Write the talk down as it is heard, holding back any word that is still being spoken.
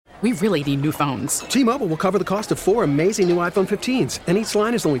We really need new phones. T-Mobile will cover the cost of 4 amazing new iPhone 15s, and each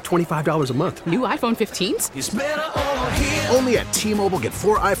line is only $25 a month. New iPhone 15s? It's better over here. Only at T-Mobile, get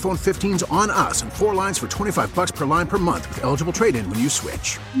 4 iPhone 15s on us and 4 lines for $25 per line per month with eligible trade-in when you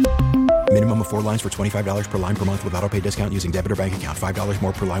switch. Minimum of 4 lines for $25 per line per month with autopay discount using debit or bank account. $5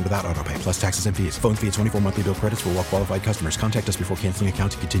 more per line without autopay, plus taxes and fees. Phone fee at 24 monthly bill credits for well-qualified customers. Contact us before canceling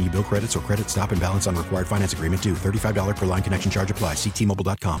account to continue bill credits or credit stop and balance on required finance agreement due. $35 per line connection charge applies. See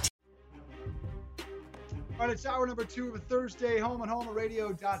T-Mobile.com. All right, it's hour number 2 of a Thursday home and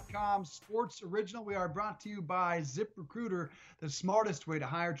homeradio.com sports original. We are brought to you by ZipRecruiter, the smartest way to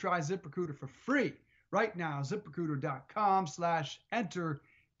hire. Try ZipRecruiter for free right now. ZipRecruiter.com/enter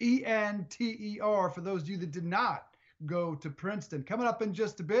ENTER for those of you that did not go to Princeton. Coming up in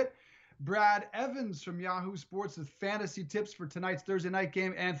just a bit, Brad Evans from Yahoo Sports with fantasy tips for tonight's Thursday night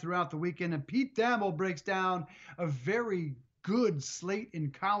game and throughout the weekend. And Pete Thamel breaks down a very good slate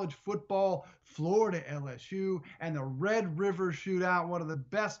in college football, Florida LSU, and the Red River Shootout, one of the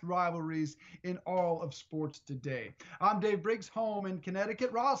best rivalries in all of sports today. I'm Dave Briggs, home in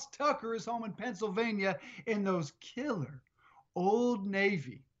Connecticut. Ross Tucker is home in Pennsylvania in those killer Old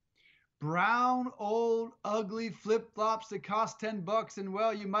Navy brown, old, ugly flip-flops that cost $10, and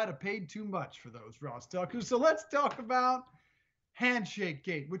well, you might have paid too much for those, Ross Tucker. So let's talk about Handshake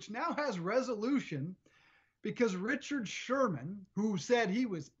Gate, which now has resolution because Richard Sherman, who said he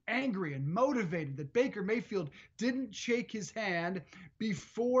was angry and motivated that Baker Mayfield didn't shake his hand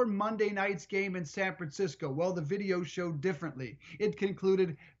before Monday night's game in San Francisco. Well, the video showed differently. It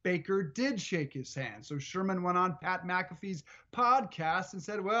concluded Baker did shake his hand. So Sherman went on Pat McAfee's podcast and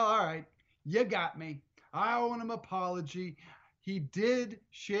said, well, all right, you got me. I owe him an apology. He did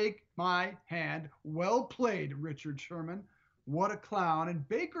shake my hand. Well played, Richard Sherman. What a clown. And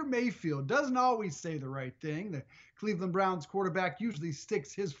Baker Mayfield doesn't always say the right thing. The Cleveland Browns quarterback usually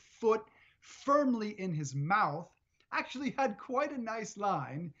sticks his foot firmly in his mouth. Actually had quite a nice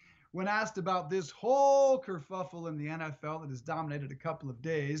line when asked about this whole kerfuffle in the NFL that has dominated a couple of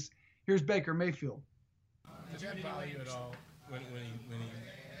days. Here's Baker Mayfield. Did that bother you at all when he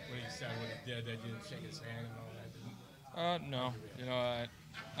said what he did, that you didn't shake his hand and all that? No.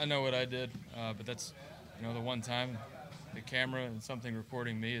 I know what I did, but that's, the one time the camera and something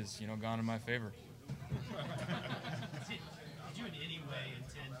recording me is, gone in my favor. Did you in any way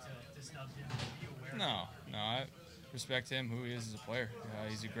intend to snub him? Were you aware? No. I respect him, who he is as a player.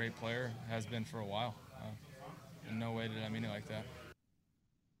 He's a great player, has been for a while. In no way did I mean it like that.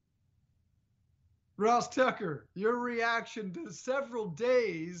 Ross Tucker, your reaction to several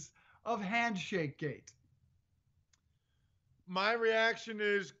days of Handshake Gate. My reaction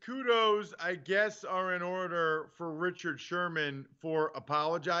is kudos, I guess, are in order for Richard Sherman for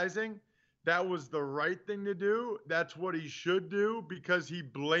apologizing. That was the right thing to do. That's what he should do because he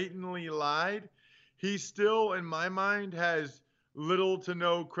blatantly lied. He still, in my mind, has little to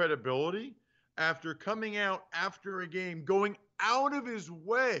no credibility after coming out after a game, going out of his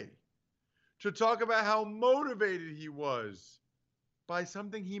way to talk about how motivated he was by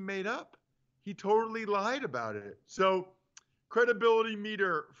something he made up. He totally lied about it. So credibility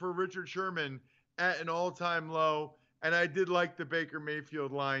meter for Richard Sherman at an all-time low. And I did like the Baker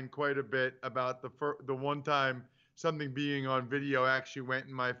Mayfield line quite a bit about the one time something being on video actually went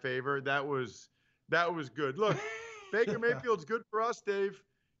in my favor. That was good. Look, Baker Mayfield's good for us, Dave.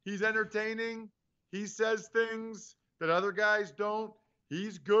 He's entertaining. He says things that other guys don't.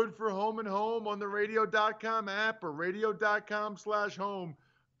 He's good for home and home on the radio.com app or radio.com/home.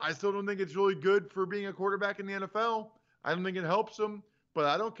 I still don't think it's really good for being a quarterback in the NFL. I don't think it helps him, but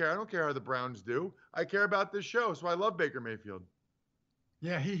I don't care. I don't care how the Browns do. I care about this show, so I love Baker Mayfield.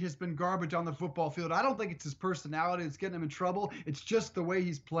 Yeah, he has been garbage on the football field. I don't think it's his personality that's getting him in trouble. It's just the way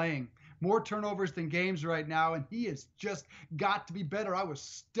he's playing. More turnovers than games right now, and he has just got to be better. I was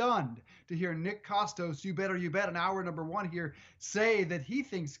stunned to hear Nick Kostos, You Bet, in hour number 1 here, say that he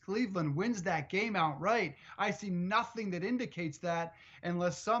thinks Cleveland wins that game outright. I see nothing that indicates that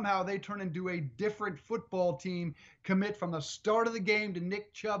unless somehow they turn into a different football team, commit from the start of the game to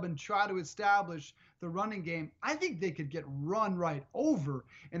Nick Chubb and try to establish the running game. I think they could get run right over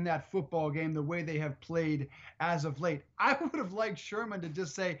in that football game the way they have played as of late. I would have liked Sherman to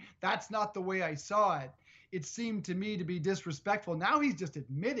just say, that's not the way I saw it. It seemed to me to be disrespectful. Now he's just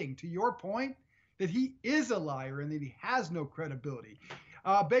admitting, to your point, that he is a liar and that he has no credibility.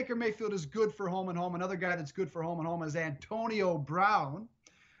 Baker Mayfield is good for home and home. Another guy that's good for home and home is Antonio Brown,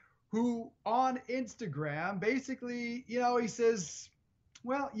 who on Instagram basically, he says,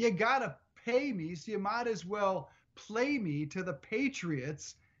 well, you got to pay me, so you might as well play me to the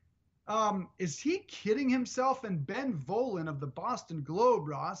Patriots. Is he kidding himself? And Ben Volen of the Boston Globe,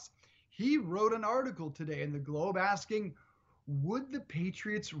 Ross, he wrote an article today in the Globe asking, would the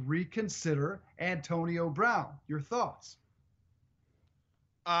Patriots reconsider Antonio Brown? Your thoughts?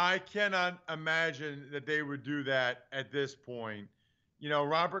 I cannot imagine that they would do that at this point. You know,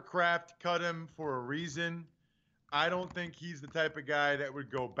 Robert Kraft cut him for a reason. I don't think he's the type of guy that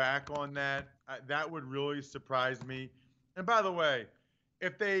would go back on that. That would really surprise me. And by the way,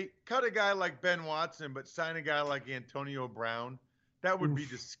 if they cut a guy like Ben Watson but sign a guy like Antonio Brown, that would be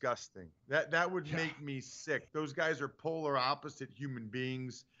disgusting. That would make me sick. Those guys are polar opposite human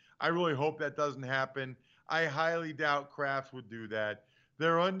beings. I really hope that doesn't happen. I highly doubt Kraft would do that.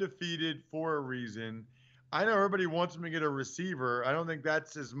 They're undefeated for a reason. I know everybody wants them to get a receiver. I don't think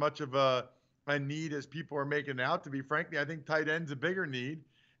that's as much of a need as people are making it out to be. Frankly, I think tight end's a bigger need,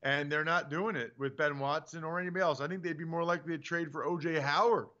 and they're not doing it with Ben Watson or anybody else. I think they'd be more likely to trade for O.J.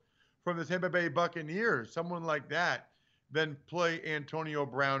 Howard from the Tampa Bay Buccaneers, someone like that, than play Antonio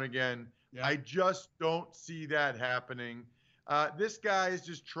Brown again. Yeah. I just don't see that happening. This guy is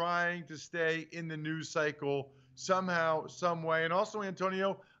just trying to stay in the news cycle somehow, some way. And also,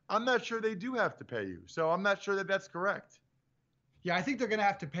 Antonio, I'm not sure they do have to pay you. So I'm not sure that that's correct. Yeah, I think they're going to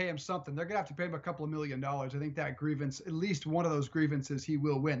have to pay him something. They're going to have to pay him a couple of $1 million. I think that grievance, at least one of those grievances, he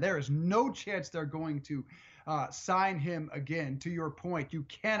will win. There is no chance they're going to sign him again. To your point, you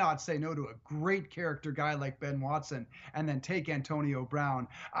cannot say no to a great character guy like Ben Watson and then take Antonio Brown.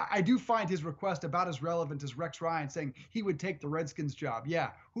 I do find his request about as relevant as Rex Ryan saying he would take the Redskins job.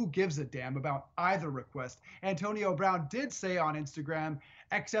 Yeah, who gives a damn about either request? Antonio Brown did say on Instagram,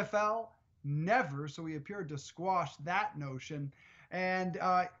 XFL, never, so he appeared to squash that notion. And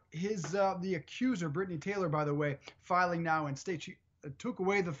the accuser, Brittany Taylor, by the way, filing now in state. She took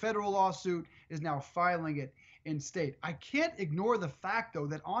away the federal lawsuit, is now filing it in state. I can't ignore the fact, though,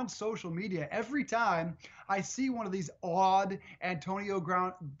 that on social media, every time I see one of these odd Antonio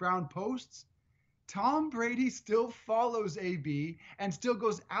Brown posts, Tom Brady still follows AB and still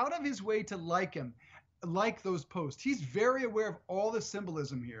goes out of his way to like him, like those posts. He's very aware of all the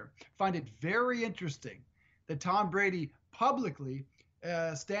symbolism here. Find it very interesting that Tom Brady publicly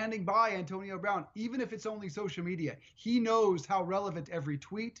standing by Antonio Brown, even if it's only social media. He knows how relevant every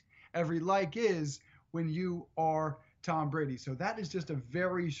tweet, every like is when you are Tom Brady. So that is just a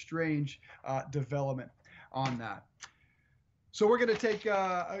very strange development on that. So we're going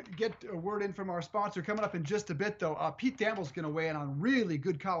to get a word in from our sponsor. Coming up in just a bit, though, Pete Thamel's going to weigh in on really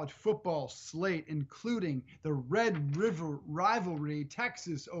good college football slate, including the Red River rivalry,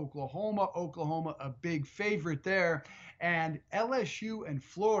 Texas, Oklahoma, a big favorite there, and LSU and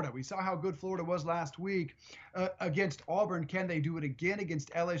Florida. We saw how good Florida was last week against Auburn. Can they do it again against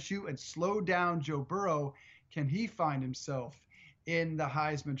LSU and slow down Joe Burrow? Can he find himself in the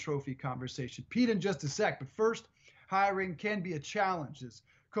Heisman Trophy conversation? Pete in just a sec, but first, hiring can be a challenge, as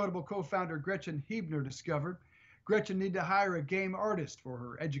Codable co-founder Gretchen Hebner discovered. Gretchen needed to hire a game artist for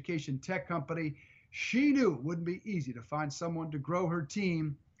her education tech company. She knew it wouldn't be easy to find someone to grow her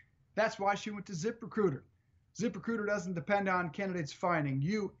team. That's why she went to ZipRecruiter. ZipRecruiter doesn't depend on candidates finding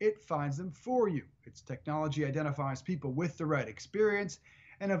you, it finds them for you. Its technology identifies people with the right experience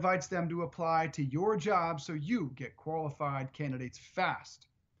and invites them to apply to your job so you get qualified candidates fast.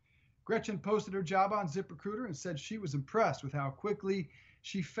 Gretchen posted her job on ZipRecruiter and said she was impressed with how quickly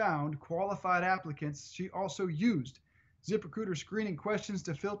she found qualified applicants. She also used ZipRecruiter screening questions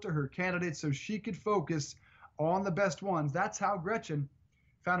to filter her candidates so she could focus on the best ones. That's how Gretchen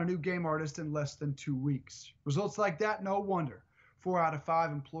found a new game artist in less than 2 weeks. Results like that, no wonder. 4 out of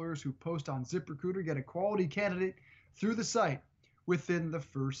 5 employers who post on ZipRecruiter get a quality candidate through the site within the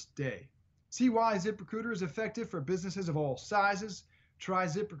first day. See why ZipRecruiter is effective for businesses of all sizes. Try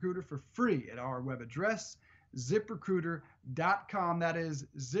ZipRecruiter for free at our web address, ZipRecruiter.com. That is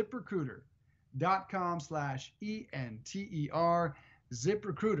ZipRecruiter.com/ENTER.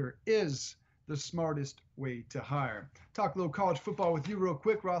 ZipRecruiter is the smartest way to hire. Talk a little college football with you real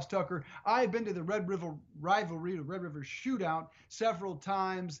quick, Ross Tucker. I've been to the Red River rivalry, the Red River shootout, several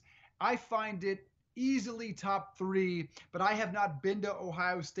times. I find it easily top 3, but I have not been to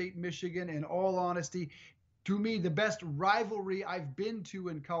Ohio State, Michigan, in all honesty. To me, the best rivalry I've been to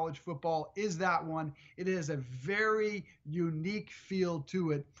in college football is that one. It has a very unique feel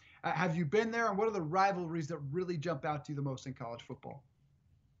to it. Have you been there, and what are the rivalries that really jump out to you the most in college football?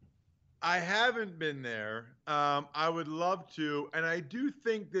 I haven't been there. I would love to, and I do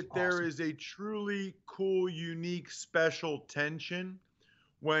think that there is a truly cool, unique, special tension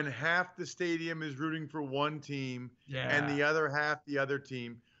when half the stadium is rooting for one team and the other half the other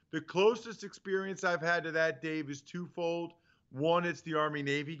team. The closest experience I've had to that, Dave, is twofold. One, it's the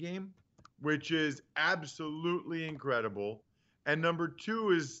Army-Navy game which is absolutely incredible. And number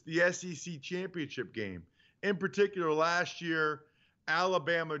 2 is the SEC championship game. In particular, last year,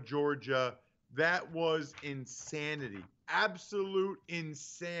 Alabama, Georgia, that was insanity. Absolute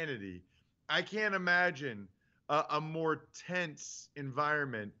insanity. I can't imagine a more tense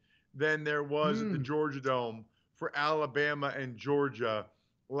environment than there was at the Georgia Dome for Alabama and Georgia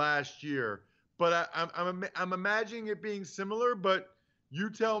last year. But I'm imagining it being similar, but you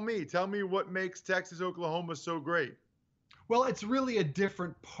tell me what makes Texas, Oklahoma so great. Well, it's really a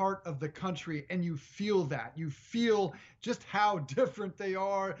different part of the country, and you feel that. You feel just how different they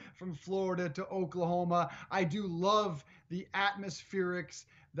are from Florida to Oklahoma. I do love the atmospherics,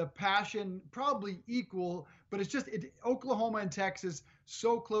 the passion, probably equal, but it's just Oklahoma and Texas,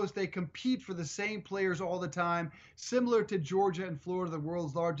 so close. They compete for the same players all the time, similar to Georgia and Florida, the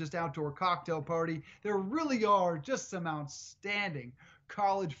world's largest outdoor cocktail party. There really are just some outstanding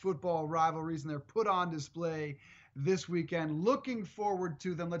college football rivalries, and they're put on display this weekend. Looking forward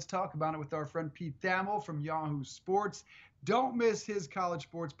to them. Let's talk about it with our friend Pete Thamel from Yahoo Sports. Don't miss his college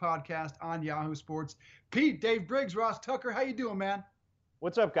sports podcast on Yahoo Sports. Pete, Dave Briggs, Ross Tucker, how you doing, man?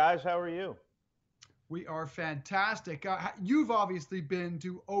 What's up, guys? How are you? We are fantastic. You've obviously been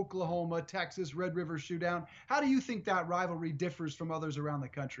to Oklahoma, Texas, Red River Showdown. How do you think that rivalry differs from others around the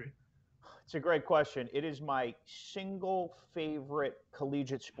country? It's a great question. It is my single favorite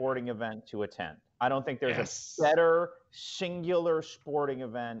collegiate sporting event to attend. I don't think there's a better singular sporting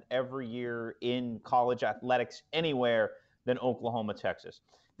event every year in college athletics anywhere than Oklahoma, Texas.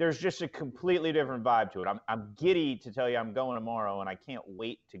 There's just a completely different vibe to it. I'm giddy to tell you I'm going tomorrow, and I can't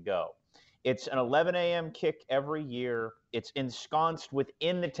wait to go. It's an 11 a.m. kick every year. It's ensconced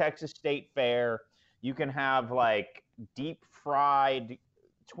within the Texas State Fair. You can have like deep fried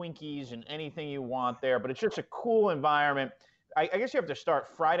Twinkies and anything you want there, but it's just a cool environment. I guess you have to start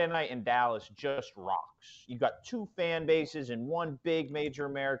Friday night in Dallas just rocks. You got 2 fan bases in one big major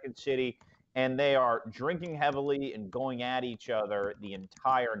American city, and they are drinking heavily and going at each other the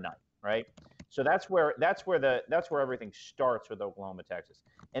entire night, right? So that's where everything starts with Oklahoma, Texas.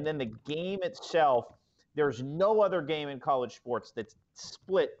 And then the game itself, there's no other game in college sports that's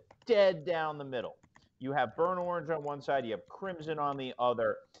split dead down the middle. You have burnt orange on one side, you have crimson on the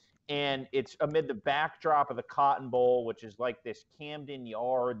other. And it's amid the backdrop of the Cotton Bowl, which is like this Camden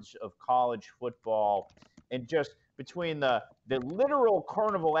Yards of college football. And just between the literal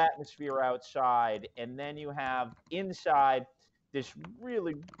carnival atmosphere outside, and then you have inside this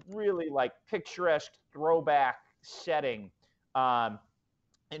really, really like picturesque throwback setting, and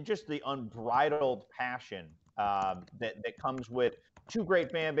just the unbridled passion that comes with 2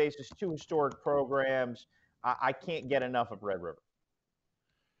 great fan bases, 2 historic programs. I can't get enough of Red River.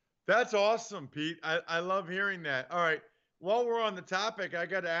 That's awesome, Pete. I love hearing that. All right. While we're on the topic, I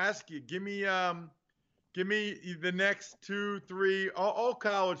got to ask you, give me the next 2, 3, all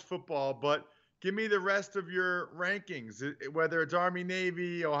college football, but give me the rest of your rankings, whether it's Army,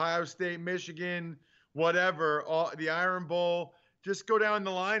 Navy, Ohio State, Michigan, whatever, the Iron Bowl. Just go down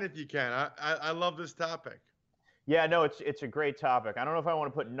the line if you can. I love this topic. Yeah, no, it's a great topic. I don't know if I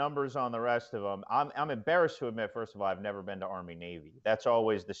want to put numbers on the rest of them. I'm embarrassed to admit, first of all, I've never been to Army Navy. That's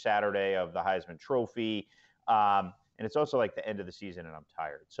always the Saturday of the Heisman Trophy, and it's also like the end of the season, and I'm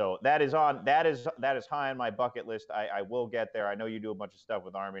tired. So that is high on my bucket list. I will get there. I know you do a bunch of stuff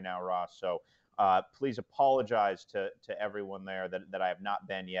with Army now, Ross. So please apologize to everyone there that I have not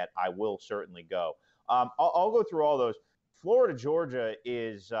been yet. I will certainly go. I'll go through all those. Florida, Georgia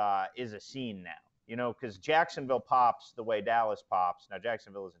is a scene now. You know, because Jacksonville pops the way Dallas pops. Now,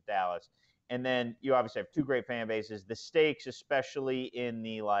 Jacksonville isn't Dallas. And then you obviously have 2 great fan bases. The stakes, especially in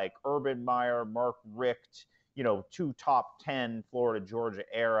the, like, Urban Meyer, Mark Richt, 2 top 10 Florida, Georgia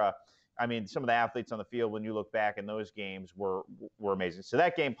era. I mean, some of the athletes on the field, when you look back in those games, were amazing. So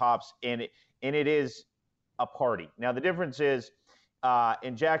that game pops, and it is a party. Now, the difference is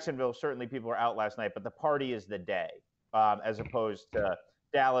in Jacksonville, certainly people were out last night, but the party is the day, as opposed to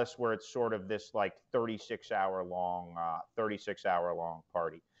Dallas, where it's sort of this like 36-hour long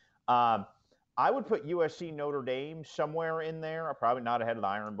party. I would put USC Notre Dame somewhere in there. Probably not ahead of the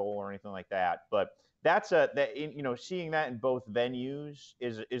Iron Bowl or anything like that, but seeing that in both venues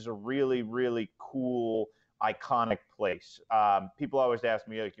is a really, really cool, iconic place. People always ask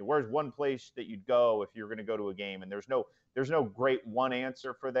me, like, where's one place that you'd go if you're going to go to a game? And there's no great one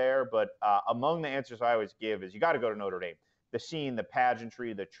answer for there, but among the answers I always give is you got to go to Notre Dame. The scene, the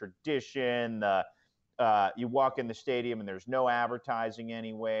pageantry, the tradition, you walk in the stadium and there's no advertising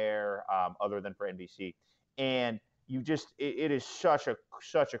anywhere other than for NBC. And it is such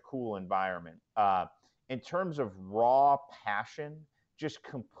a cool environment. In terms of raw passion, just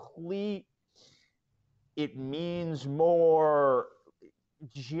complete it means more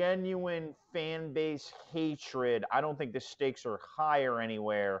genuine fan base hatred. I don't think the stakes are higher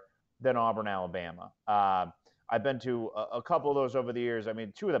anywhere than Auburn, Alabama. I've been to a couple of those over the years. I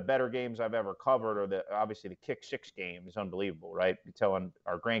mean, two of the better games I've ever covered are obviously the Kick Six game is unbelievable, right? You're telling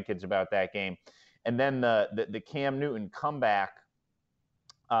our grandkids about that game, and then the Cam Newton comeback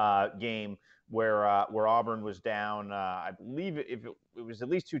game where Auburn was down. I believe if it was at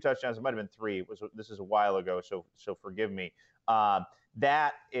least 2 touchdowns, it might have been 3. This is a while ago, so forgive me.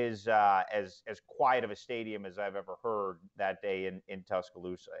 That is as quiet of a stadium as I've ever heard that day in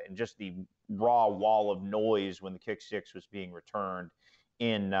Tuscaloosa, and just the raw wall of noise when the Kick Six was being returned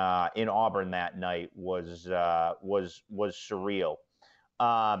in Auburn that night was surreal.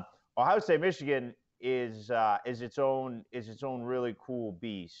 Ohio State, Michigan is its own really cool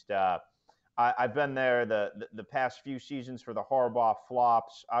beast. I've been there the past few seasons for the Harbaugh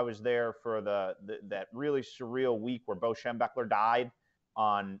flops. I was there for that really surreal week where Bo Schembechler died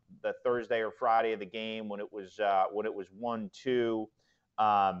on the Thursday or Friday of the game when it was 1-2.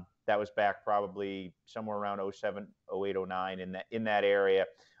 That was back probably somewhere around 07, 08, 09 in that area.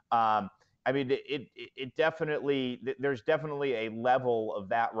 I mean, it definitely, there's definitely a level of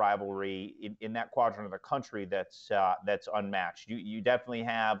that rivalry in that quadrant of the country that's unmatched. You definitely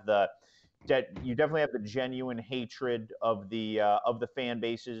have the genuine hatred of the fan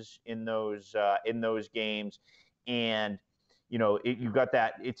bases in those games, and you've got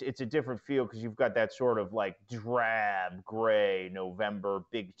that. It's a different feel because you've got that sort of like drab gray November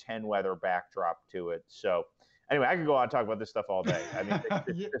Big Ten weather backdrop to it. So anyway, I could go on and talk about this stuff all day. I mean,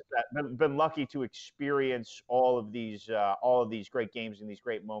 I've been lucky to experience all of these great games and these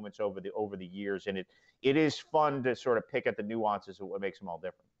great moments over the years, and it is fun to sort of pick at the nuances of what makes them all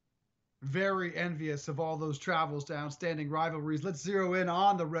different. Very envious of all those travels to outstanding rivalries. Let's zero in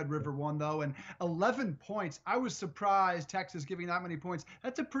on the Red River one, though. And 11 points. I was surprised Texas giving that many points.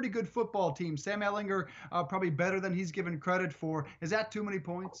 That's a pretty good football team. Sam Ehlinger, probably better than he's given credit for. Is that too many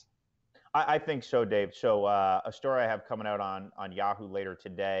points? I think so, Dave. So a story I have coming out on Yahoo later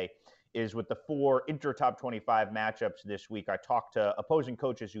today is with the 4 inter-top 25 matchups this week. I talked to opposing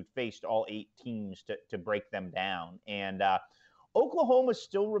coaches who'd faced all 8 teams to break them down. And Oklahoma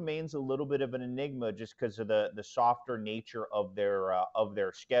still remains a little bit of an enigma just because of the softer nature of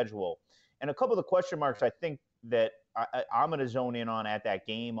their schedule. And a couple of the question marks I think that I'm going to zone in on at that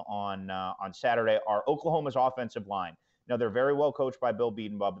game on Saturday are Oklahoma's offensive line. Now, they're very well coached by Bill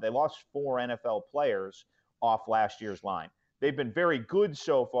Bedenbaugh, but they lost 4 NFL players off last year's line. They've been very good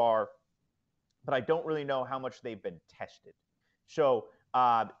so far, but I don't really know how much they've been tested. So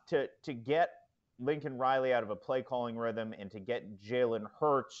to get Lincoln Riley out of a play calling rhythm and to get Jalen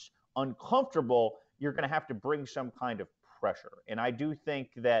Hurts uncomfortable, you're going to have to bring some kind of pressure. And I do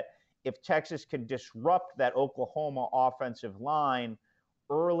think that if Texas can disrupt that Oklahoma offensive line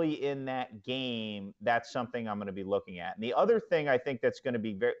early in that game, that's something I'm going to be looking at. And the other thing I think that's going to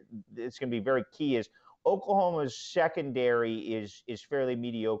be very key is Oklahoma's secondary is fairly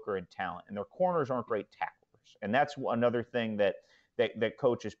mediocre in talent, and their corners aren't great tacklers. And that's another thing that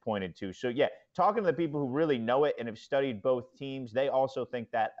coaches pointed to. So, yeah, talking to the people who really know it and have studied both teams, they also think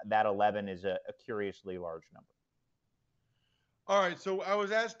that 11 is a curiously large number. All right, so I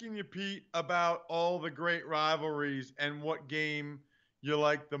was asking you, Pete, about all the great rivalries and what game you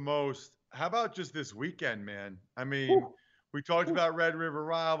like the most. How about just this weekend, man? I mean, we talked about Red River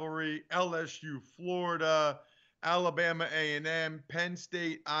rivalry, LSU, Florida, Alabama A&M, Penn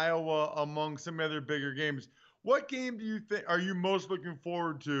State, Iowa, among some other bigger games. What game do you think are you most looking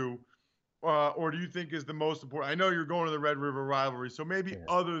forward to, or do you think is the most important? I know you're going to the Red River rivalry, so maybe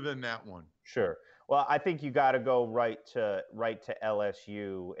other than that one. Sure. Well, I think you got to go right to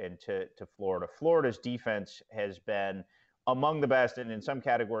LSU and to Florida. Florida's defense has been among the best, and in some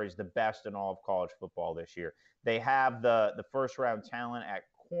categories, the best in all of college football this year. They have the first-round talent at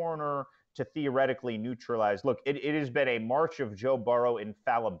corner to theoretically neutralize. Look, it has been a march of Joe Burrow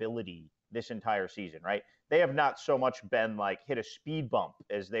infallibility this entire season, right? They have not so much been like hit a speed bump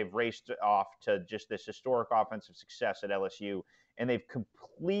as they've raced off to just this historic offensive success at LSU, and they've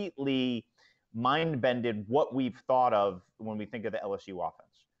completely mind-bended what we've thought of when we think of the LSU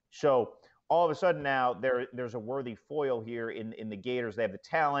offense. So all of a sudden now there's a worthy foil here in the Gators. They have the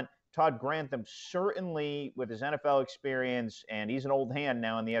talent. Todd Grantham, certainly with his NFL experience, and he's an old hand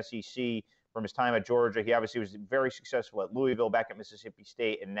now in the SEC from his time at Georgia. He obviously was very successful at Louisville, back at Mississippi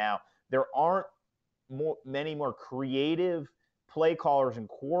State, and now there aren't many more creative play callers and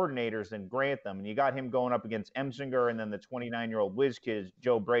coordinators than Grantham. And you got him going up against Emsinger and then the 29-year-old whiz kid,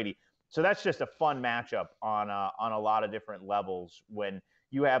 Joe Brady. So that's just a fun matchup on a lot of different levels when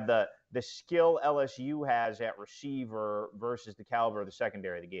you have the skill LSU has at receiver versus the caliber of the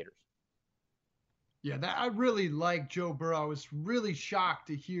secondary of the Gators. Yeah, I really like Joe Burrow. I was really shocked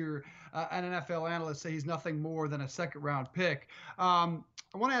to hear an NFL analyst say he's nothing more than a second-round pick.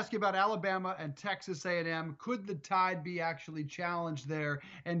 I want to ask you about Alabama and Texas A&M. Could the Tide be actually challenged there?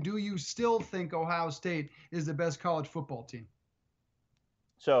 And do you still think Ohio State is the best college football team?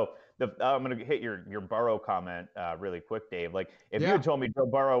 So I'm going to hit your Burrow comment really quick, Dave. Like, if you Yeah. had told me Joe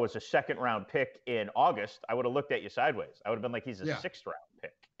Burrow was a second-round pick in August, I would have looked at you sideways. I would have been like, he's a sixth-round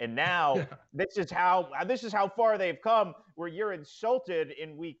pick. And now this is how far they've come, where you're insulted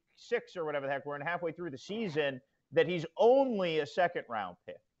in week 6 or whatever the heck, we're in halfway through the season, that he's only a second-round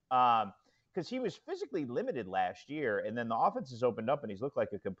pick. Because he was physically limited last year, and then the offense has opened up, and he's looked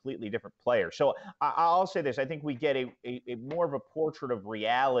like a completely different player. So I'll say this. I think we get a more of a portrait of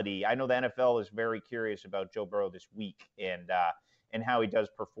reality. I know the NFL is very curious about Joe Burrow this week and how he does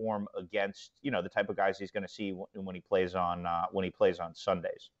perform against, the type of guys he's going to see when he plays on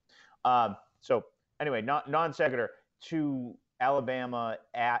Sundays. So anyway, non sequitur to Alabama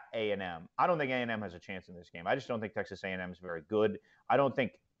at A&M. I don't think A&M has a chance in this game. I just don't think Texas A&M is very good. I don't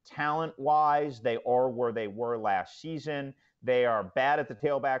think talent-wise they are where they were last season. They are bad at the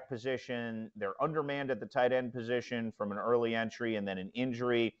tailback position. They're undermanned at the tight end position from an early entry and then an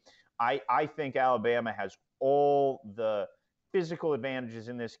injury. I think Alabama has all the physical advantages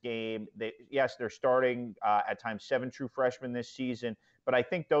in this game. They're starting at times 7 true freshmen this season, but I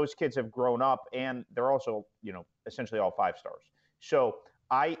think those kids have grown up, and they're also, essentially all 5 stars. So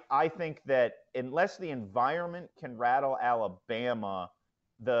I think that unless the environment can rattle Alabama,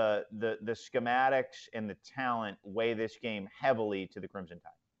 the schematics and the talent weigh this game heavily to the Crimson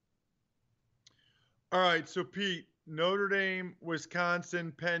Tide. All right, so Pete, Notre Dame,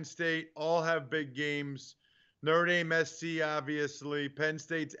 Wisconsin, Penn State all have big games. Notre Dame SC, obviously. Penn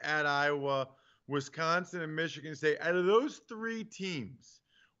State's at Iowa. Wisconsin and Michigan State. Out of those 3 teams,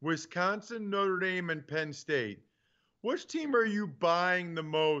 Wisconsin, Notre Dame, and Penn State, which team are you buying the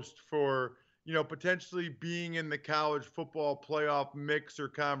most for, potentially being in the college football playoff mix or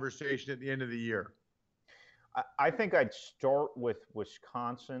conversation at the end of the year? I think I'd start with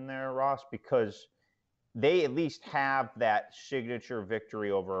Wisconsin there, Ross, because they at least have that signature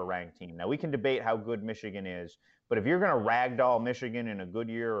victory over a ranked team. Now, we can debate how good Michigan is, but if you're going to ragdoll Michigan in a good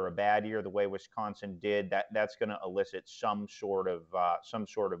year or a bad year the way Wisconsin did, that's going to elicit some sort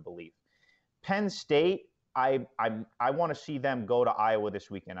of belief. Penn State, I want to see them go to Iowa this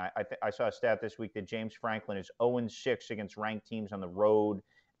weekend. I saw a stat this week that James Franklin is 0-6 against ranked teams on the road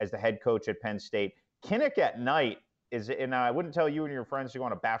as the head coach at Penn State. Kinnick at night and I wouldn't tell you and your friends to go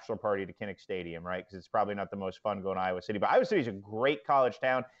on a bachelor party to Kinnick Stadium, right? Because it's probably not the most fun going to Iowa City. But Iowa City is a great college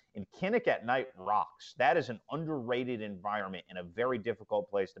town, and Kinnick at night rocks. That is an underrated environment and a very difficult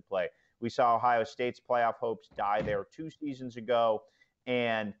place to play. We saw Ohio State's playoff hopes die there 2 seasons ago,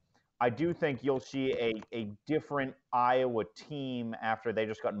 and I do think you'll see a different Iowa team after they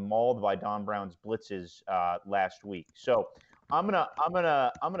just got mauled by Don Brown's blitzes last week. So I'm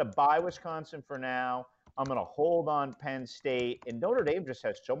gonna buy Wisconsin for now. I'm going to hold on Penn State. And Notre Dame just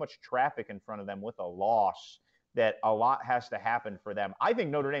has so much traffic in front of them with a loss that a lot has to happen for them. I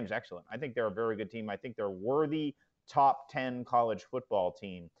think Notre Dame's excellent. I think they're a very good team. I think they're a worthy top 10 college football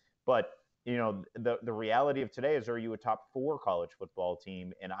team. But, the reality of today is, are you a top 4 college football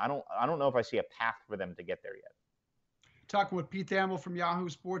team? And I don't know if I see a path for them to get there yet. Talking with Pete Thamel from Yahoo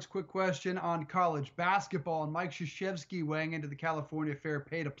Sports. Quick question on college basketball, and Mike Krzyzewski weighing into the California Fair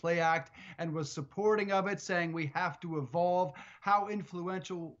Pay to Play Act and was supporting of it, saying we have to evolve. How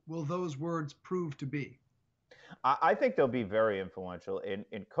influential will those words prove to be? I think they'll be very influential. And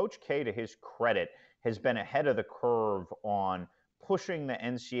Coach K, to his credit, has been ahead of the curve on pushing the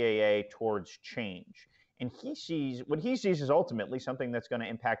NCAA towards change. And what he sees is ultimately something that's going to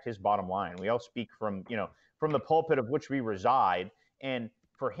impact his bottom line. We all speak from the pulpit of which we reside. And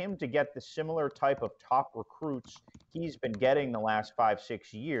for him to get the similar type of top recruits he's been getting the last 5-6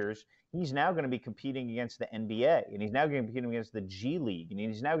 years, he's now going to be competing against the NBA, and he's now going to be competing against the G League, and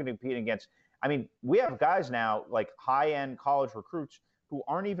he's now going to be competing against, we have guys now like high-end college recruits who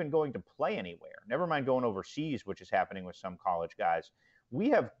aren't even going to play anywhere. Never mind going overseas, which is happening with some college guys. We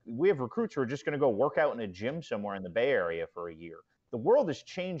have recruits who are just going to go work out in a gym somewhere in the Bay Area for a year. The world is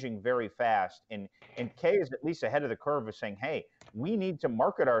changing very fast, and Kay is at least ahead of the curve of saying, hey, we need to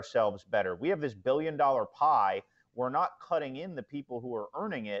market ourselves better. We have this billion-dollar pie. We're not cutting in the people who are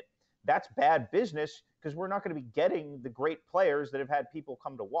earning it. That's bad business because we're not going to be getting the great players that have had people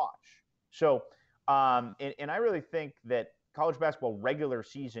come to watch. So, and I really think that college basketball regular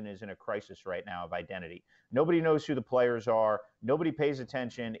season is in a crisis right now of identity. Nobody knows who the players are. Nobody pays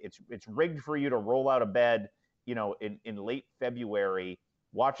attention. It's rigged for you to roll out of bed, in late February,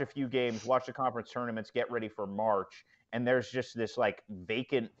 watch a few games, watch the conference tournaments, get ready for March. And there's just this like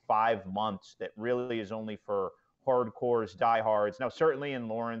vacant 5 months that really is only for hardcores, diehards. Now, certainly in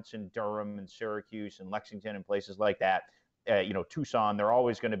Lawrence and Durham and Syracuse and Lexington and places like that, Tucson, they're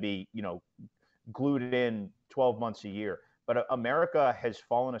always going to be, glued in 12 months a year. But America has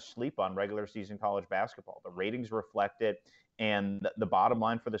fallen asleep on regular season college basketball. The ratings reflect it, and the bottom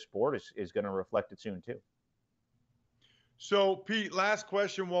line for the sport is going to reflect it soon too. So, Pete, last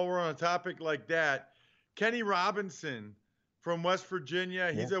question while we're on a topic like that. Kenny Robinson from West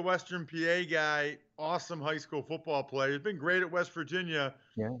Virginia. He's a Western PA guy, awesome high school football player. He's been great at West Virginia.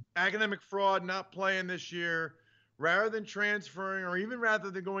 Yeah. Academic fraud, not playing this year. Rather than transferring, or even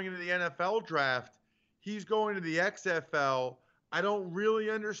rather than going into the NFL draft, he's going to the XFL. I don't really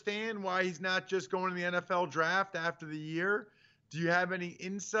understand why he's not just going to the NFL draft after the year. Do you have any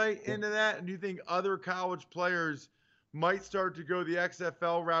insight into that? And do you think other college players might start to go the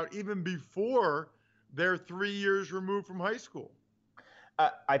XFL route even before they're 3 years removed from high school?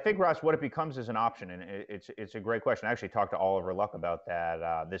 I think, Ross, what it becomes is an option, and it's a great question. I actually talked to Oliver Luck about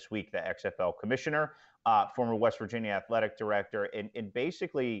that this week, the XFL commissioner, former West Virginia athletic director, and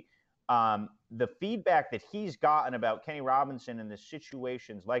basically the feedback that he's gotten about Kenny Robinson and the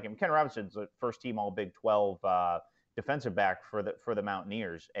situations like him. Kenny Robinson's a first-team All Big 12 defensive back for the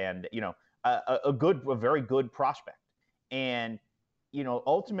Mountaineers, and a very good prospect. And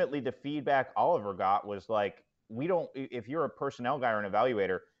ultimately the feedback Oliver got was like, if you're a personnel guy or an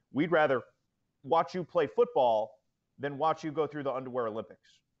evaluator, we'd rather watch you play football than watch you go through the underwear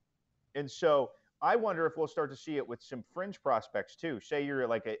Olympics. And so I wonder if we'll start to see it with some fringe prospects too. Say you're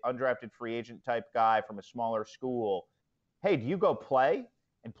like an undrafted free agent type guy from a smaller school. Hey, do you go play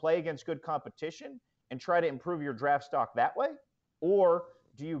against good competition and try to improve your draft stock that way? Or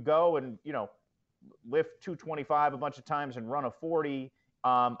do you go and, lift 225 a bunch of times and run a 40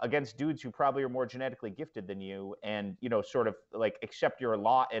 against dudes who probably are more genetically gifted than you, and sort of like accept your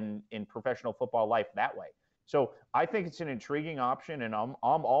lot in professional football life that way? So I think it's an intriguing option, and I'm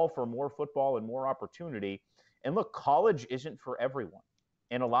all for more football and more opportunity. And look, college isn't for everyone,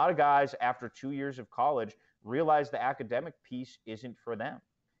 and a lot of guys after 2 years of college realize the academic piece isn't for them.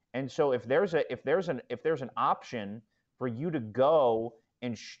 And so if there's an option for you to go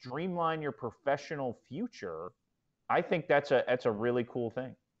and streamline your professional future, I think that's a really cool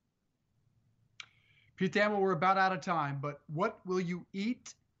thing. Pete Thamel, we're about out of time, but what will you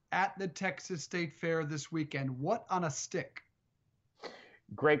eat at the Texas State Fair this weekend? What on a stick?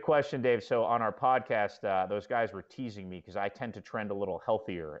 Great question, Dave. So on our podcast, those guys were teasing me because I tend to trend a little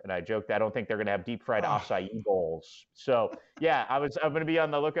healthier, and I joked I don't think they're going to have deep fried acai bowls. So yeah, I'm going to be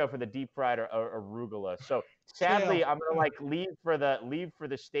on the lookout for the deep fried arugula. So sadly, I'm going to leave for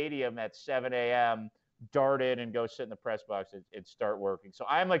the stadium at 7 a.m. dart in and go sit in the press box and start working. So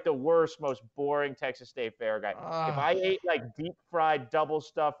I'm like the worst, most boring Texas State Fair guy. If I ate like deep fried double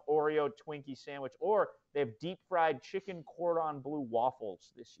stuffed Oreo Twinkie sandwich, or they have deep fried chicken cordon bleu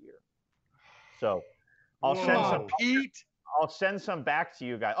waffles this year. So I'll send some back to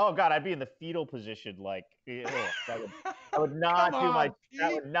you guys. Oh God, I'd be in the fetal position. Like that would not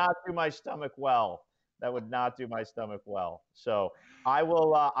do my stomach well. That would not do my stomach well. So I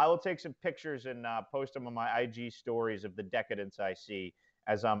will take some pictures and post them on my IG stories of the decadence I see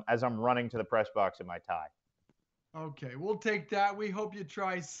as I'm running to the press box in my tie. Okay, we'll take that. We hope you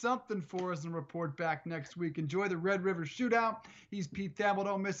try something for us and report back next week. Enjoy the Red River Shootout. He's Pete Thamel.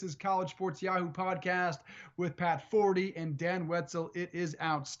 Don't miss his College Sports Yahoo podcast with Pat Forty and Dan Wetzel. It is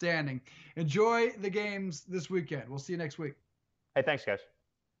outstanding. Enjoy the games this weekend. We'll see you next week. Hey, thanks, guys.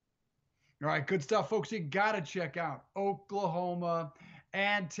 All right, good stuff, folks. You got to check out Oklahoma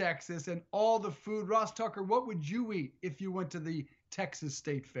and Texas and all the food. Ross Tucker, what would you eat if you went to the Texas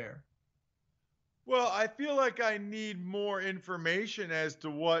State Fair? Well, I feel like I need more information as to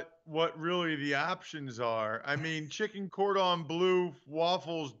what really the options are. I mean, chicken cordon bleu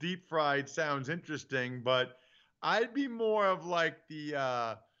waffles deep fried sounds interesting, but I'd be more of like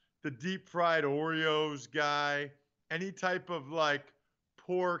the deep fried Oreos guy. Any type of like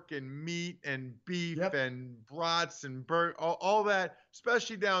pork and meat and beef and brats and all that,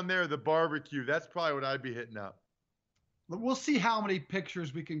 especially down there, the barbecue. That's probably what I'd be hitting up. We'll see how many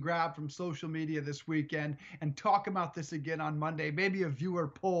pictures we can grab from social media this weekend and talk about this again on Monday. Maybe a viewer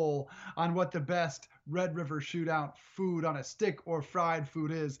poll on what the best Red River Shootout food on a stick or fried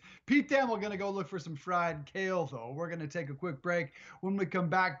food is. Pete Thamel going to go look for some fried kale, though. We're going to take a quick break. When we come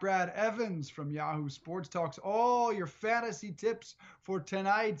back, Brad Evans from Yahoo Sports talks all your fantasy tips for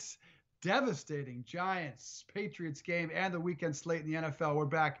tonight's devastating Giants-Patriots game and the weekend slate in the NFL. We're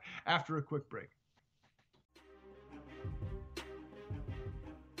back after a quick break.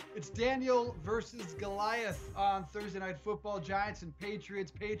 It's Daniel versus Goliath on Thursday Night Football. Giants and Patriots.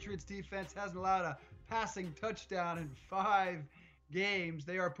 Patriots defense hasn't allowed a passing touchdown in 5 games.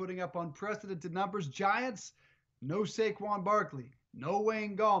 They are putting up unprecedented numbers. Giants, no Saquon Barkley, no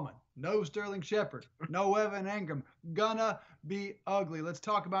Wayne Gallman, no Sterling Shepard, no Evan Engram. Gonna be ugly. Let's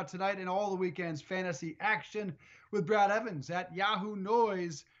talk about tonight and all the weekend's fantasy action with Brad Evans at Yahoo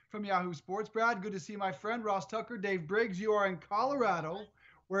Noise from Yahoo Sports. Brad, good to see my friend Ross Tucker. Dave Briggs, you are in Colorado,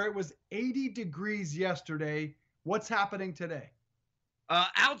 where it was 80 degrees yesterday. What's happening today?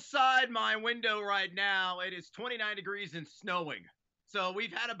 Outside my window right now, it is 29 degrees and snowing. So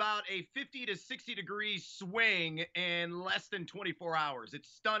we've had about a 50 to 60 degree swing in less than 24 hours. It's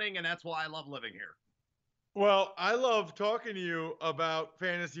stunning, and that's why I love living here. Well, I love talking to you about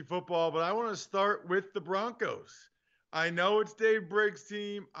fantasy football, but I want to start with the Broncos. I know it's Dave Briggs'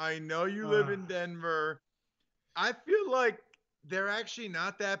 team. I know you live in Denver. I feel like they're actually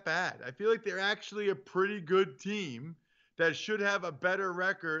not that bad. I feel like they're actually a pretty good team that should have a better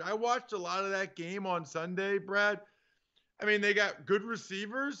record. I watched a lot of that game on Sunday, Brad. I mean, they got good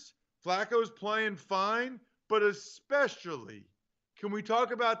receivers. Flacco's playing fine, but especially, can we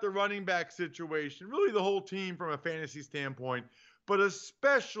talk about the running back situation? Really the whole team from a fantasy standpoint, but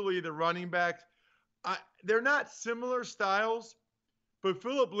especially the running backs. They're not similar styles, but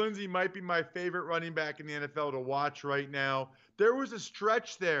Phillip Lindsay might be my favorite running back in the NFL to watch right now. There was a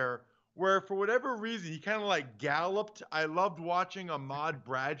stretch there where, for whatever reason, he kind of like galloped. I loved watching Ahmad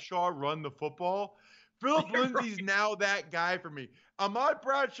Bradshaw run the football. Phillip Lindsay's now that guy for me. Ahmad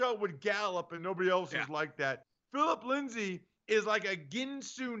Bradshaw would gallop, and nobody else is like that. Phillip Lindsay is like a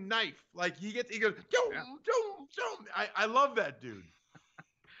Ginsu knife. Like he goes, I love that dude.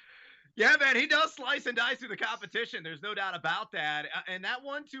 Yeah, man, he does slice and dice through the competition. There's no doubt about that. And that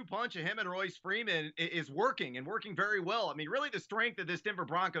 1-2 punch of him and Royce Freeman is working and working very well. I mean, really the strength of this Denver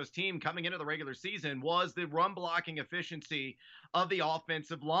Broncos team coming into the regular season was the run blocking efficiency of the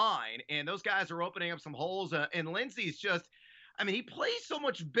offensive line. And those guys are opening up some holes. And Lindsey's just, I mean, he plays so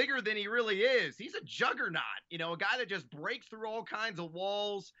much bigger than he really is. He's a juggernaut, you know, a guy that just breaks through all kinds of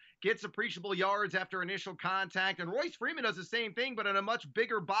walls, gets appreciable yards after initial contact. And Royce Freeman does the same thing, but in a much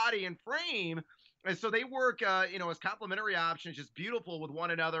bigger body and frame. And so they work, as complementary options, just beautiful with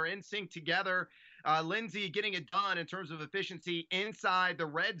one another, in sync together. Lindsey getting it done in terms of efficiency inside the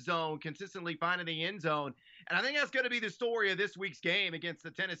red zone, consistently finding the end zone. And I think that's going to be the story of this week's game against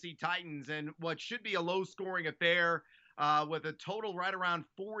the Tennessee Titans and what should be a low-scoring affair. With a total right around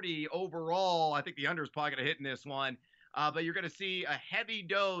 40 overall. I think the under is probably going to hit in this one. But you're going to see a heavy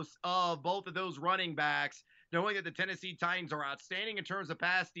dose of both of those running backs, knowing that the Tennessee Titans are outstanding in terms of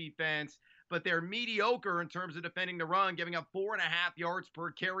pass defense, but they're mediocre in terms of defending the run, giving up 4.5 yards per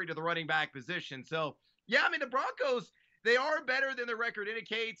carry to the running back position. So, yeah, I mean, the Broncos, they are better than the record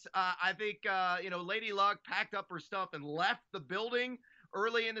indicates. I think, Lady Luck packed up her stuff and left the building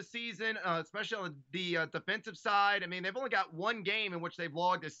early in the season, especially on the defensive side. I mean, they've only got one game in which they've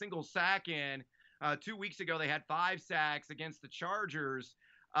logged a single sack in. 2 weeks ago, they had 5 sacks against the Chargers.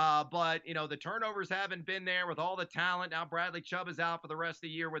 But, the turnovers haven't been there with all the talent. Now Bradley Chubb is out for the rest of the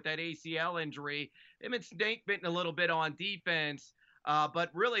year with that ACL injury. They've been snake bitten a little bit on defense. But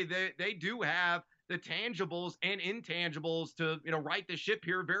really, they do have the tangibles and intangibles to, right the ship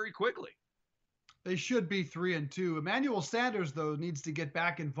here very quickly. They should be 3-2. Emmanuel Sanders, though, needs to get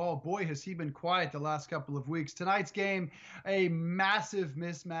back involved. Boy, has he been quiet the last couple of weeks. Tonight's game, a massive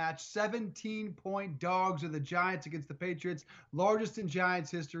mismatch. 17-point dogs are the Giants against the Patriots. Largest in Giants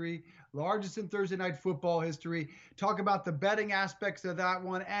history. Largest in Thursday Night Football history. Talk about the betting aspects of that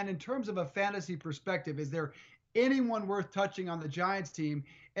one. And in terms of a fantasy perspective, is there anyone worth touching on the Giants team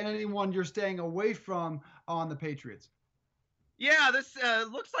and anyone you're staying away from on the Patriots? Yeah, this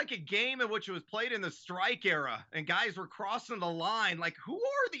looks like a game in which it was played in the strike era, and guys were crossing the line. Like, who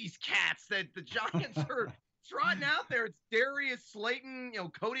are these cats that the Giants are trotting out there? It's Darius Slayton,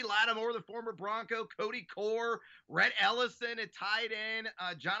 Cody Lattimore, the former Bronco, Cody Core, Rhett Ellison at tight end,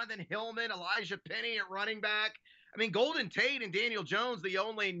 Jonathan Hillman, Elijah Penny at running back. I mean, Golden Tate and Daniel Jones, the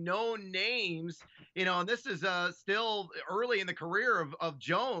only known names, and this is still early in the career of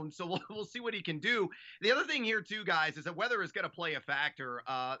Jones, so we'll see what he can do. The other thing here, too, guys, is that weather is going to play a factor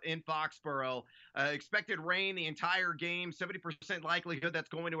in Foxborough. Expected rain the entire game, 70% likelihood that's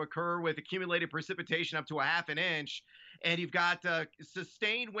going to occur with accumulated precipitation up to a half an inch. And you've got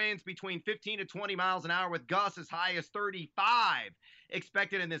sustained winds between 15 to 20 miles an hour with gusts as high as 35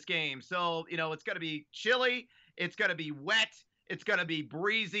 expected in this game. So, it's going to be chilly. It's going to be wet. It's going to be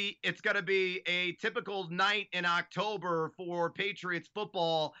breezy. It's going to be a typical night in October for Patriots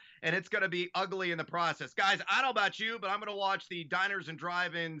football, and it's going to be ugly in the process. Guys, I don't know about you, but I'm going to watch the Diners and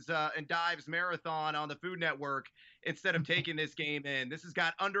Drive-Ins and Dives Marathon on the Food Network instead of taking this game in. This has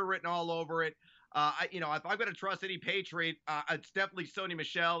got underwritten all over it. If I'm going to trust any Patriot, it's definitely Sony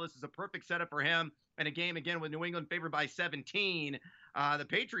Michel. This is a perfect setup for him. And a game, again, with New England favored by 17. The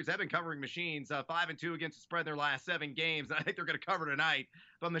Patriots have been covering machines 5-2 against the spread in their last 7 games. And I think they're going to cover tonight.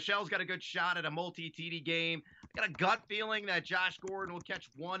 But Michel's got a good shot at a multi-TD game. I got a gut feeling that Josh Gordon will catch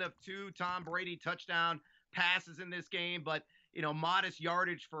 1 of 2 Tom Brady touchdown passes in this game. But, modest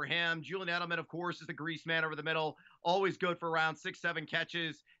yardage for him. Julian Edelman, of course, is the grease man over the middle. Always good for around 6-7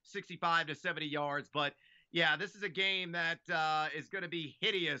 catches, 65 to 70 yards. But, yeah, this is a game that is going to be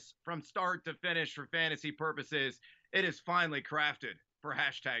hideous from start to finish for fantasy purposes. It is finally crafted for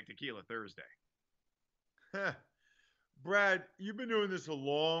 #Tequila Thursday. Brad, you've been doing this a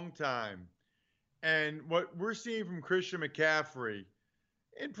long time. And what we're seeing from Christian McCaffrey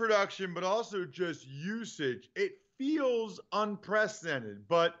in production, but also just usage, it feels unprecedented.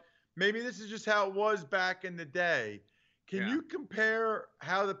 But maybe this is just how it was back in the day. Can you compare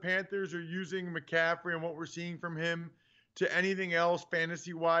how the Panthers are using McCaffrey and what we're seeing from him to anything else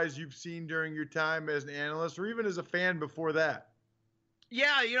fantasy-wise you've seen during your time as an analyst or even as a fan before that?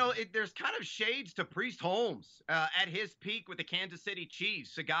 Yeah, there's kind of shades to Priest Holmes at his peak with the Kansas City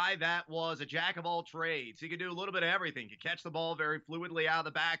Chiefs, a guy that was a jack of all trades. He could do a little bit of everything. He could catch the ball very fluidly out of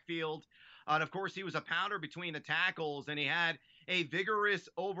the backfield. And, of course, he was a pounder between the tackles, and he had a vigorous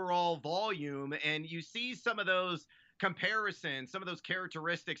overall volume. And you see some of those comparisons, some of those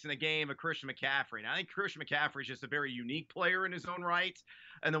characteristics in the game of Christian McCaffrey. Now, I think Christian McCaffrey is just a very unique player in his own right,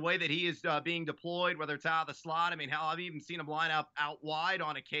 and the way that he is being deployed, whether it's out of the slot. I mean, hell, I've even seen him line up out wide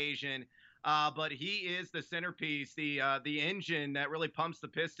on occasion. But he is the centerpiece, the engine that really pumps the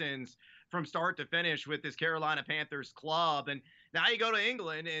Pistons from start to finish with this Carolina Panthers club. And now you go to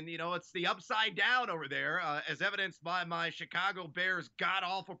England, and, it's the upside down over there, as evidenced by my Chicago Bears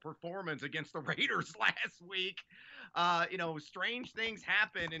god-awful performance against the Raiders last week. Strange things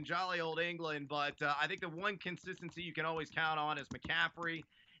happen in jolly old England, but I think the one consistency you can always count on is McCaffrey.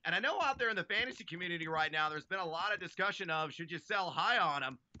 And I know out there in the fantasy community right now, there's been a lot of discussion of, should you sell high on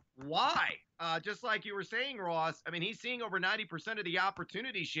him? Why? Just like you were saying, Ross, I mean, he's seeing over 90% of the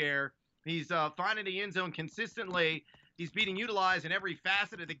opportunity share. He's finding the end zone consistently. He's being utilized in every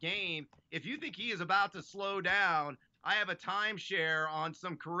facet of the game. If you think he is about to slow down, I have a timeshare on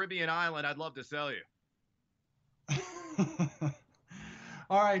some Caribbean island I'd love to sell you.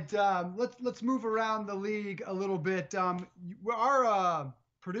 All right, let's move around the league a little bit. Our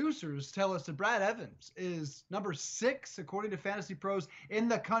producers tell us that Brad Evans is number 6, according to Fantasy Pros, in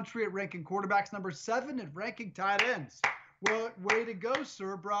the country at ranking quarterbacks, number 7 at ranking tight ends. Well, way to go,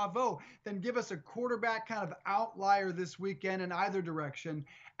 sir. Bravo. Then give us a quarterback kind of outlier this weekend in either direction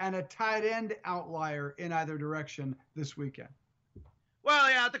and a tight end outlier in either direction this weekend. Well,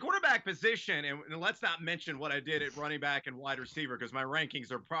 yeah, at the quarterback position, and let's not mention what I did at running back and wide receiver, because my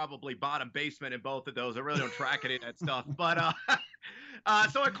rankings are probably bottom basement in both of those. I really don't track any of that stuff. But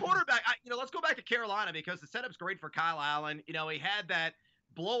so at quarterback, let's go back to Carolina, because the setup's great for Kyle Allen. He had that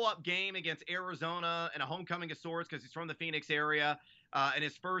blow-up game against Arizona and a homecoming of sorts because he's from the Phoenix area. And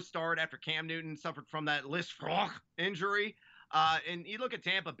his first start after Cam Newton suffered from that Lisfranc injury. And you look at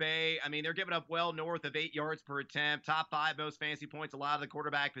Tampa Bay, I mean, they're giving up well north of 8 yards per attempt, top 5 most fantasy points allowed to the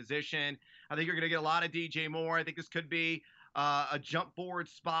quarterback position. I think you're going to get a lot of DJ Moore. I think this could be a jump forward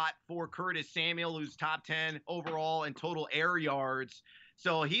spot for Curtis Samuel, who's top 10 overall in total air yards.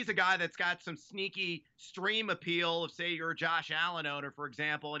 So he's a guy that's got some sneaky stream appeal if, say, you're a Josh Allen owner, for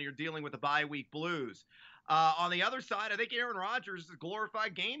example, and you're dealing with the bye week blues. On the other side, I think Aaron Rodgers is a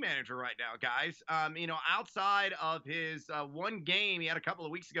glorified game manager right now, guys. Outside of his one game he had a couple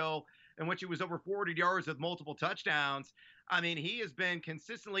of weeks ago in which he was over 400 yards with multiple touchdowns, I mean, he has been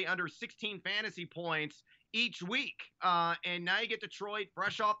consistently under 16 fantasy points each week. And now you get Detroit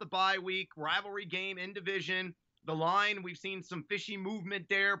fresh off the bye week, rivalry game in division. The line, we've seen some fishy movement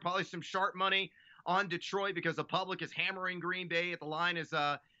there, probably some sharp money on Detroit because the public is hammering Green Bay. The line is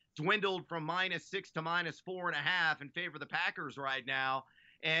dwindled from -6 to -4.5 in favor of the Packers right now.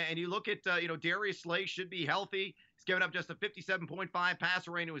 And you look at, Darius Slay should be healthy. He's given up just a 57.5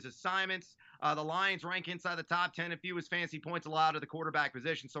 passer rating to his assignments. The Lions rank inside the top 10 in fewest fantasy points allowed to the quarterback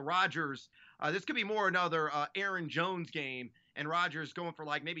position. So Rodgers, this could be more another Aaron Jones game, and Rodgers going for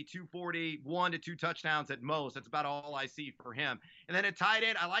like maybe 240, 1 to 2 touchdowns at most. That's about all I see for him. And then at tight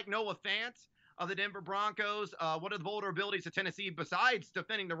end, I like Noah Fant of the Denver Broncos. One of the vulnerabilities of Tennessee, besides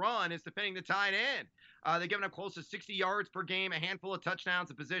defending the run, is defending the tight end. They've given up close to 60 yards per game, a handful of touchdowns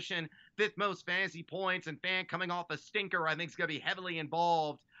a position, 5th most fantasy points, and Fant coming off a stinker, I think is going to be heavily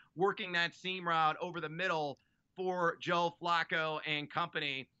involved working that seam route over the middle for Joe Flacco and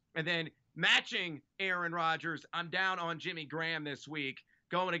company. And then matching Aaron Rodgers, I'm down on Jimmy Graham this week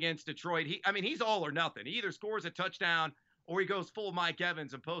going against Detroit. He's all or nothing. He either scores a touchdown or he goes full Mike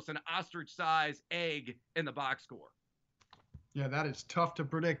Evans and posts an ostrich-sized egg in the box score. Yeah, that is tough to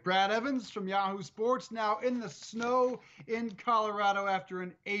predict. Brad Evans from Yahoo Sports, now in the snow in Colorado after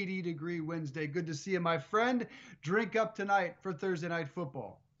an 80-degree Wednesday. Good to see you, my friend. Drink up tonight for Thursday Night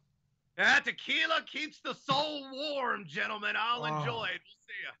Football. That tequila keeps the soul warm, gentlemen. I'll enjoy it. We'll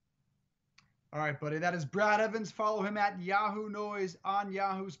see you. All right, buddy. That is Brad Evans. Follow him at Yahoo Noise on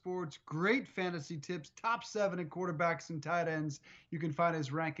Yahoo Sports. Great fantasy tips. Top 7 in quarterbacks and tight ends. You can find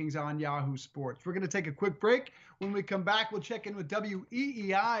his rankings on Yahoo Sports. We're going to take a quick break. When we come back, we'll check in with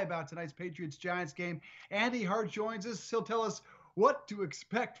WEEI about tonight's Patriots-Giants game. Andy Hart joins us. He'll tell us what to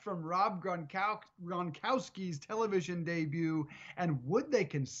expect from Rob Gronkowski's television debut, and would they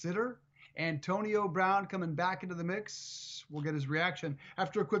consider Antonio Brown coming back into the mix? We'll get his reaction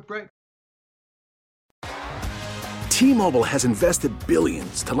after a quick break. T-Mobile has invested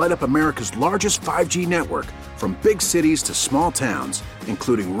billions to light up America's largest 5G network, from big cities to small towns,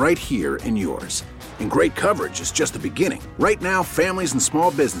 including right here in yours. And great coverage is just the beginning. Right now, families and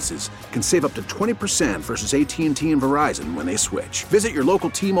small businesses can save up to 20% versus AT&T and Verizon when they switch. Visit your local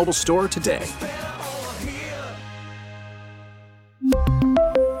T-Mobile store today.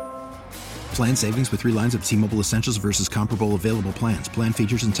 Plan savings with 3 lines of T-Mobile Essentials versus comparable available plans. Plan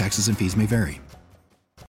features and taxes and fees may vary.